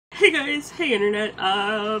guys, hey internet,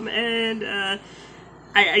 I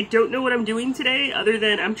don't know what I'm doing today other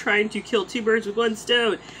than I'm trying to kill two birds with one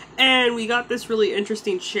stone, and we got this really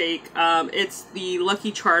interesting shake. It's the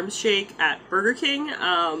Lucky Charms shake at Burger King.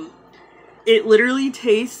 It literally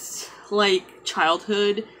tastes like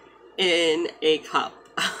childhood in a cup.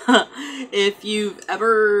 If you've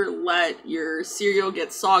ever let your cereal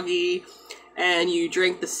get soggy and you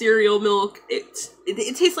drink the cereal milk, it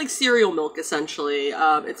tastes like cereal milk, essentially.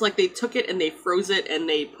 It's like they took it and they froze it and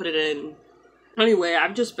they put it in. Anyway,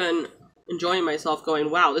 I've just been enjoying myself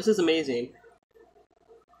going, wow, this is amazing.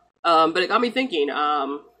 But it got me thinking,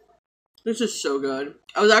 this is so good.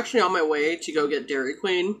 I was actually on my way to go get Dairy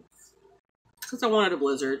Queen because I wanted a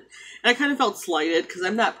Blizzard. And I kind of felt slighted because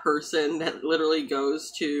I'm that person that literally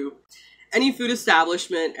goes to any food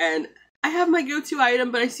establishment and I have my go-to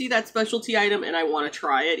item, but I see that specialty item and I want to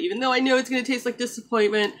try it. Even though I know it's going to taste like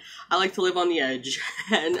disappointment, I like to live on the edge,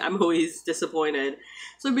 and I'm always disappointed.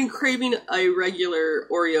 So I've been craving a regular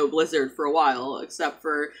Oreo Blizzard for a while, except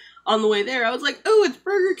for on the way there, I was like, oh, it's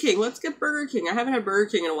Burger King. Let's get Burger King. I haven't had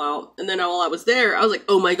Burger King in a while. And then while I was there, I was like,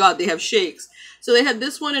 oh my god, they have shakes. So they had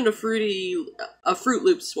this one and a Fruit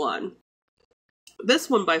Loops one.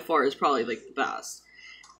 This one by far is probably like the best.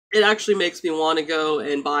 It actually makes me want to go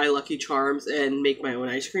and buy Lucky Charms and make my own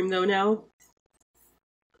ice cream, though, now.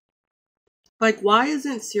 Like, why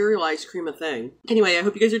isn't cereal ice cream a thing? Anyway, I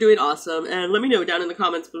hope you guys are doing awesome, and let me know down in the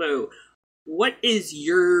comments below, what is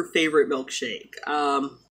your favorite milkshake?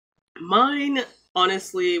 Mine,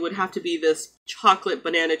 honestly, would have to be this Chocolate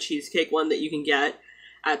Banana Cheesecake one that you can get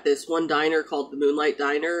at this one diner called the Moonlight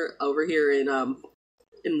Diner over here in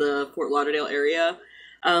the Fort Lauderdale area.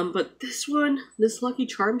 But this one, this Lucky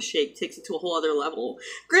Charms shake takes it to a whole other level.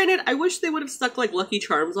 Granted, I wish they would have stuck like Lucky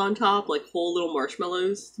Charms on top, like whole little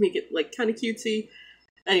marshmallows to make it like kind of cutesy.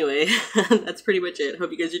 Anyway, that's pretty much it.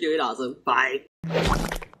 Hope you guys are doing awesome. Bye.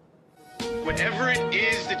 Whatever it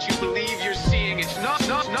is that you believe you're seeing, it's not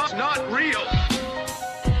real.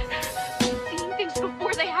 Seeing things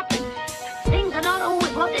before they happen. Things are not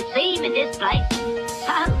always what they seem in this place.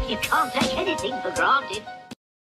 So you can't take anything for granted.